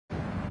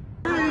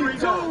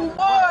2,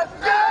 1,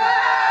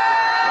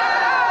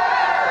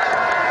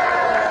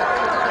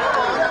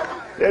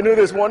 They're new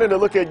this morning to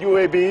look at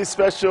UAB's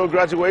special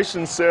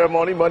graduation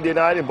ceremony Monday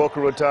night in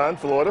Boca Raton,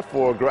 Florida,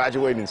 for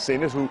graduating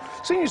seniors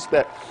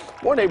that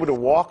weren't able to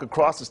walk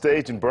across the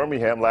stage in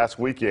Birmingham last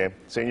weekend.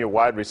 Senior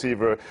wide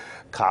receiver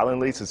Colin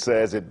Lisa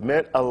says it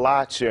meant a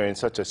lot sharing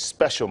such a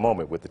special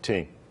moment with the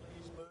team.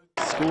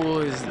 School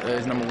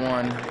is number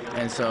one,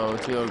 and so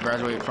to be able to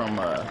graduate from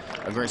a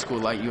great school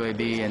like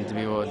UAB and to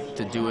be able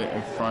to do it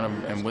in front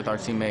of and with our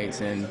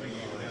teammates and,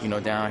 you know,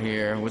 down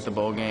here with the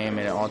bowl game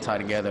and it all tied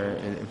together,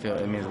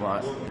 it means a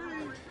lot.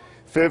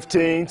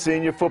 15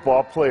 senior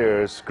football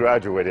players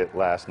graduated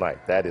last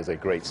night. That is a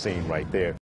great scene right there.